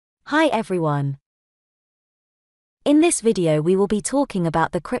Hi everyone. In this video we will be talking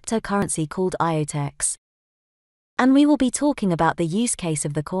about the cryptocurrency called Iotex. And we will be talking about the use case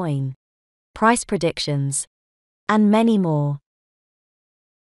of the coin, price predictions, and many more.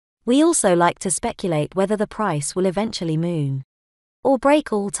 We also like to speculate whether the price will eventually moon or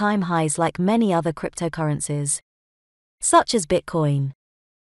break all-time highs like many other cryptocurrencies, such as Bitcoin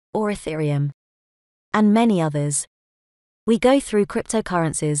or Ethereum, and many others. We go through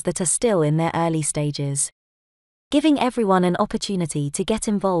cryptocurrencies that are still in their early stages, giving everyone an opportunity to get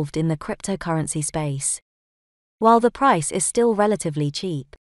involved in the cryptocurrency space, while the price is still relatively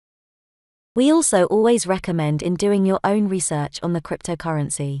cheap. We also always recommend in doing your own research on the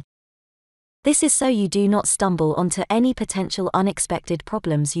cryptocurrency. This is so you do not stumble onto any potential unexpected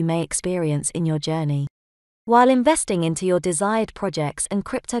problems you may experience in your journey while investing into your desired projects and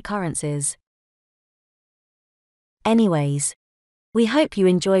cryptocurrencies. Anyways, we hope you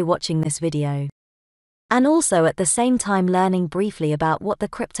enjoy watching this video, and also at the same time learning briefly about what the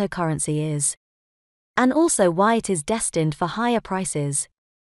cryptocurrency is, and also why it is destined for higher prices.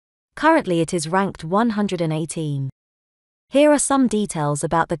 Currently it is ranked 118. Here are some details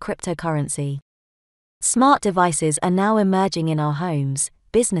about the cryptocurrency. Smart devices are now emerging in our homes,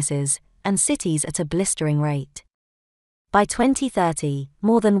 businesses, and cities at a blistering rate. By 2030,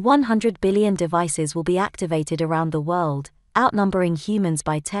 more than 100 billion devices will be activated around the world, outnumbering humans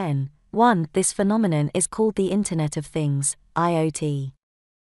by 10:1. This phenomenon is called the Internet of Things, IoT.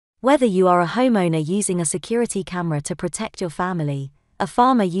 Whether you are a homeowner using a security camera to protect your family, a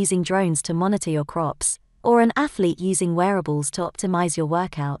farmer using drones to monitor your crops, or an athlete using wearables to optimize your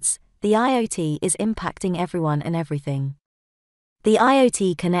workouts, the IoT is impacting everyone and everything. The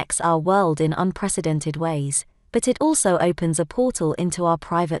IoT connects our world in unprecedented ways, but it also opens a portal into our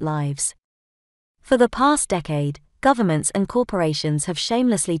private lives. For the past decade, governments and corporations have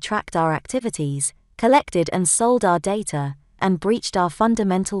shamelessly tracked our activities, collected and sold our data, and breached our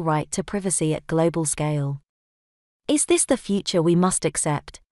fundamental right to privacy at global scale. Is this the future we must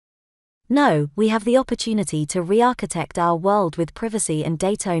accept? No, we have the opportunity to re-architect our world with privacy and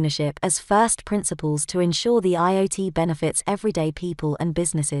data ownership as first principles to ensure the IoT benefits everyday people and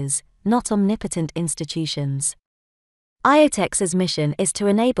businesses, not omnipotent institutions. Iotex's mission is to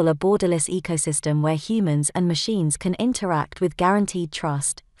enable a borderless ecosystem where humans and machines can interact with guaranteed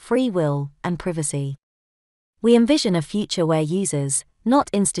trust, free will, and privacy. We envision a future where users,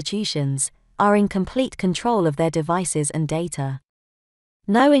 not institutions, are in complete control of their devices and data.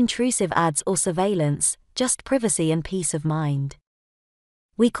 No intrusive ads or surveillance, just privacy and peace of mind.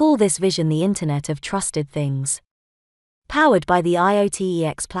 We call this vision the Internet of Trusted Things. Powered by the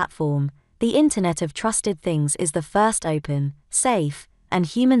Iotex platform, the Internet of Trusted Things is the first open, safe, and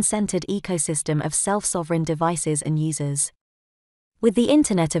human-centered ecosystem of self-sovereign devices and users. With the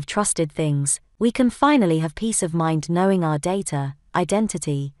Internet of Trusted Things, we can finally have peace of mind knowing our data,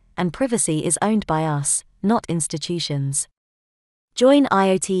 identity, and privacy is owned by us, not institutions. Join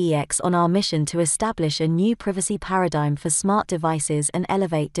Iotex on our mission to establish a new privacy paradigm for smart devices and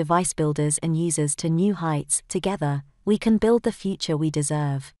elevate device builders and users to new heights. Together, we can build the future we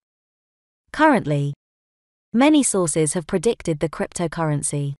deserve. Currently, many sources have predicted the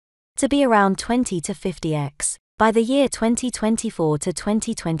cryptocurrency to be around 20 to 50x by the year 2024 to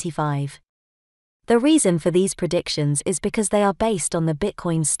 2025. The reason for these predictions is because they are based on the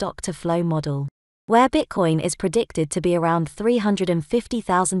Bitcoin stock-to-flow model, where Bitcoin is predicted to be around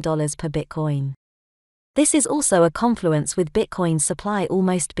 $350,000 per Bitcoin. This is also a confluence with Bitcoin's supply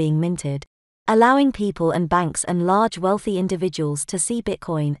almost being minted, allowing people and banks and large wealthy individuals to see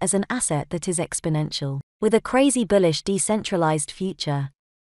Bitcoin as an asset that is exponential, with a crazy bullish decentralized future.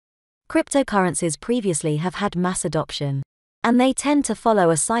 Cryptocurrencies previously have had mass adoption, and they tend to follow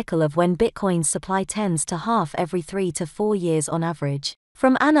a cycle of when Bitcoin's supply tends to halve every 3 to 4 years on average.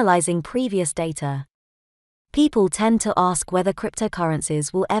 From analyzing previous data, people tend to ask whether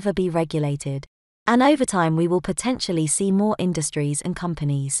cryptocurrencies will ever be regulated, and over time we will potentially see more industries and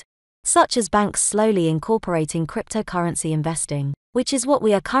companies, such as banks, slowly incorporating cryptocurrency investing, which is what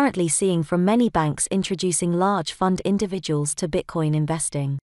we are currently seeing from many banks introducing large fund individuals to Bitcoin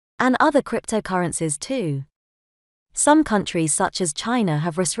investing, and other cryptocurrencies too. Some countries such as China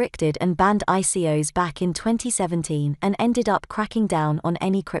have restricted and banned ICOs back in 2017 and ended up cracking down on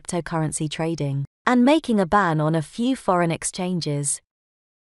any cryptocurrency trading, and making a ban on a few foreign exchanges.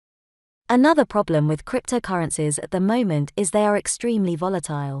 Another problem with cryptocurrencies at the moment is they are extremely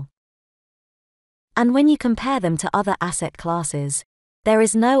volatile. And when you compare them to other asset classes, there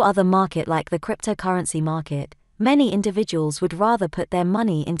is no other market like the cryptocurrency market. Many individuals would rather put their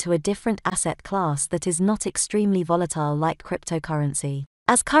money into a different asset class that is not extremely volatile like cryptocurrency.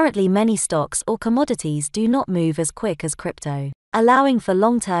 as currently many stocks or commodities do not move as quick as crypto, allowing for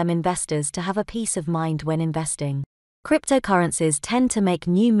long-term investors to have a peace of mind when investing. Cryptocurrencies tend to make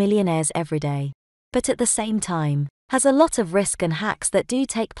new millionaires every day, but at the same time, has a lot of risk and hacks that do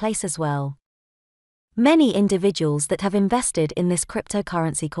take place as well. Many individuals that have invested in this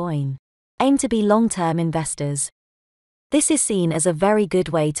cryptocurrency coin aim to be long-term investors. This is seen as a very good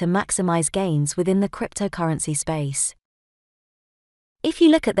way to maximize gains within the cryptocurrency space. If you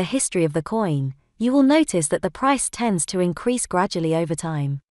look at the history of the coin, you will notice that the price tends to increase gradually over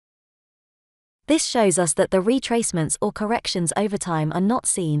time. This shows us that the retracements or corrections over time are not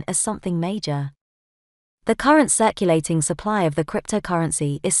seen as something major. The current circulating supply of the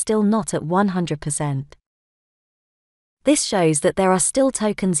cryptocurrency is still not at 100%. This shows that there are still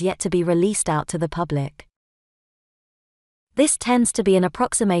tokens yet to be released out to the public. This tends to be an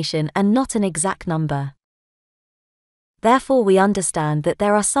approximation and not an exact number. Therefore, we understand that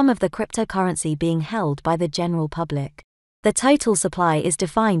there are some of the cryptocurrency being held by the general public. The total supply is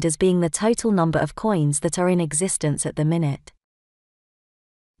defined as being the total number of coins that are in existence at the minute.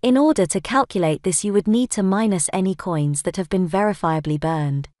 In order to calculate this, you would need to minus any coins that have been verifiably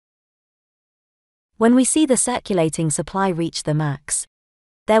burned. When we see the circulating supply reach the max,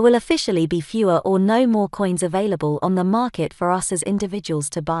 there will officially be fewer or no more coins available on the market for us as individuals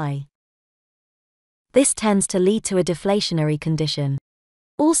to buy. This tends to lead to a deflationary condition,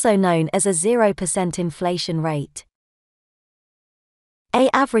 also known as a 0% inflation rate. An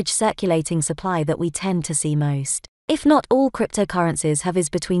average circulating supply that we tend to see most, if not all cryptocurrencies have, is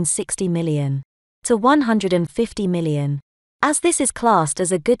between 60 million to 150 million, as this is classed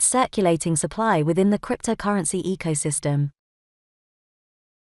as a good circulating supply within the cryptocurrency ecosystem.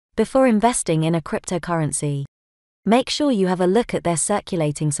 Before investing in a cryptocurrency, make sure you have a look at their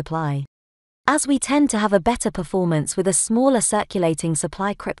circulating supply, as we tend to have a better performance with a smaller circulating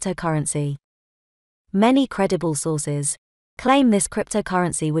supply cryptocurrency. Many credible sources claim this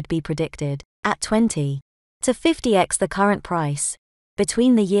cryptocurrency would be predicted at 20 to 50x the current price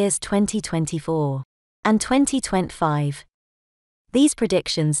between the years 2024 and 2025. These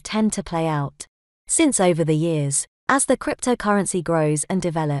predictions tend to play out, since over the years, as the cryptocurrency grows and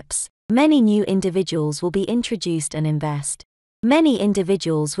develops, many new individuals will be introduced and invest. Many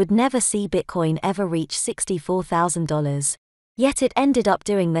individuals would never see Bitcoin ever reach $64,000, yet it ended up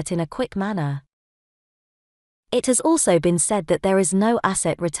doing that in a quick manner. It has also been said that there is no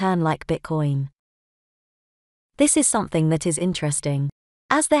asset return like Bitcoin. This is something that is interesting,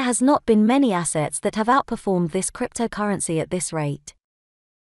 as there has not been many assets that have outperformed this cryptocurrency at this rate.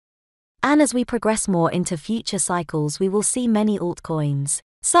 And as we progress more into future cycles, we will see many altcoins,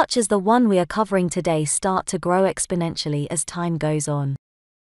 such as the one we are covering today, start to grow exponentially as time goes on.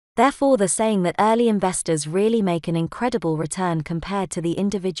 Therefore, the saying that early investors really make an incredible return compared to the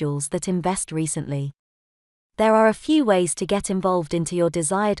individuals that invest recently. There are a few ways to get involved into your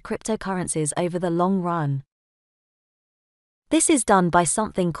desired cryptocurrencies over the long run. This is done by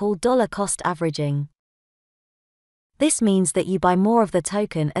something called dollar cost averaging. This means that you buy more of the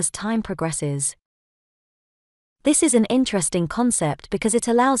token as time progresses. This is an interesting concept because it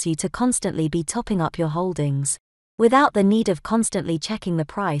allows you to constantly be topping up your holdings, without the need of constantly checking the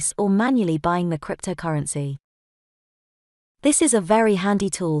price or manually buying the cryptocurrency. This is a very handy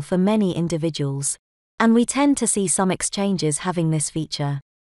tool for many individuals, and we tend to see some exchanges having this feature,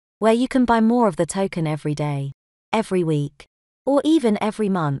 where you can buy more of the token every day, every week, or even every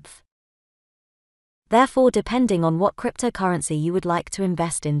month. Therefore, depending on what cryptocurrency you would like to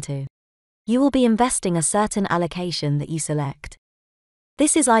invest into, you will be investing a certain allocation that you select.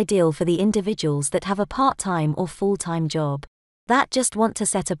 This is ideal for the individuals that have a part-time or full-time job, that just want to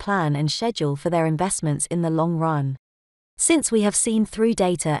set a plan and schedule for their investments in the long run. Since we have seen through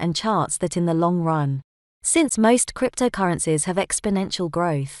data and charts that in the long run, since most cryptocurrencies have exponential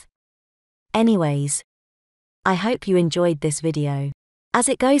growth. Anyways, I hope you enjoyed this video, as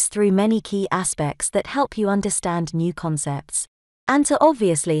it goes through many key aspects that help you understand new concepts, and to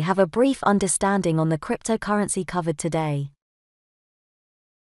obviously have a brief understanding on the cryptocurrency covered today.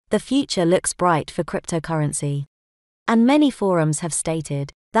 The future looks bright for cryptocurrency, and many forums have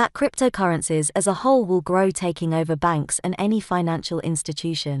stated that cryptocurrencies as a whole will grow, taking over banks and any financial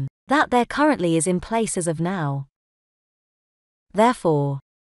institution that there currently is in place as of now. Therefore,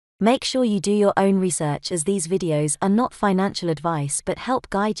 make sure you do your own research, as these videos are not financial advice but help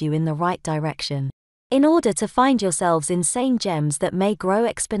guide you in the right direction, in order to find yourselves insane gems that may grow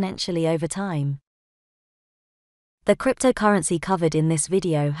exponentially over time. The cryptocurrency covered in this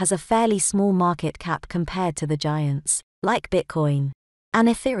video has a fairly small market cap compared to the giants, like Bitcoin and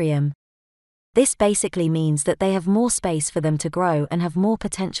Ethereum. This basically means that they have more space for them to grow and have more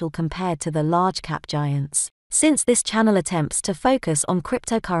potential compared to the large cap giants. Since this channel attempts to focus on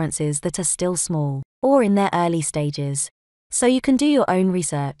cryptocurrencies that are still small or in their early stages, so you can do your own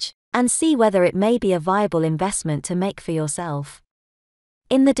research and see whether it may be a viable investment to make for yourself.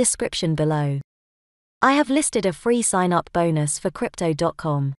 In the description below, I have listed a free sign-up bonus for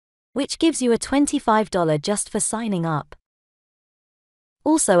crypto.com, which gives you a $25 just for signing up.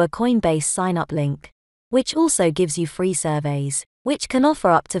 Also a Coinbase sign-up link, which also gives you free surveys, which can offer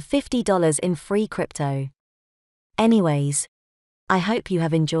up to $50 in free crypto. Anyways, I hope you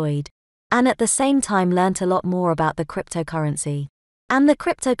have enjoyed, and at the same time learnt a lot more about the cryptocurrency and the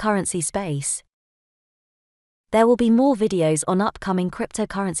cryptocurrency space. There will be more videos on upcoming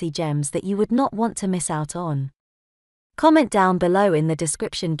cryptocurrency gems that you would not want to miss out on. Comment down below in the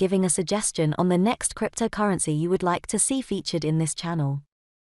description giving a suggestion on the next cryptocurrency you would like to see featured in this channel.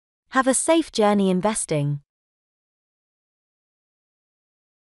 Have a safe journey investing.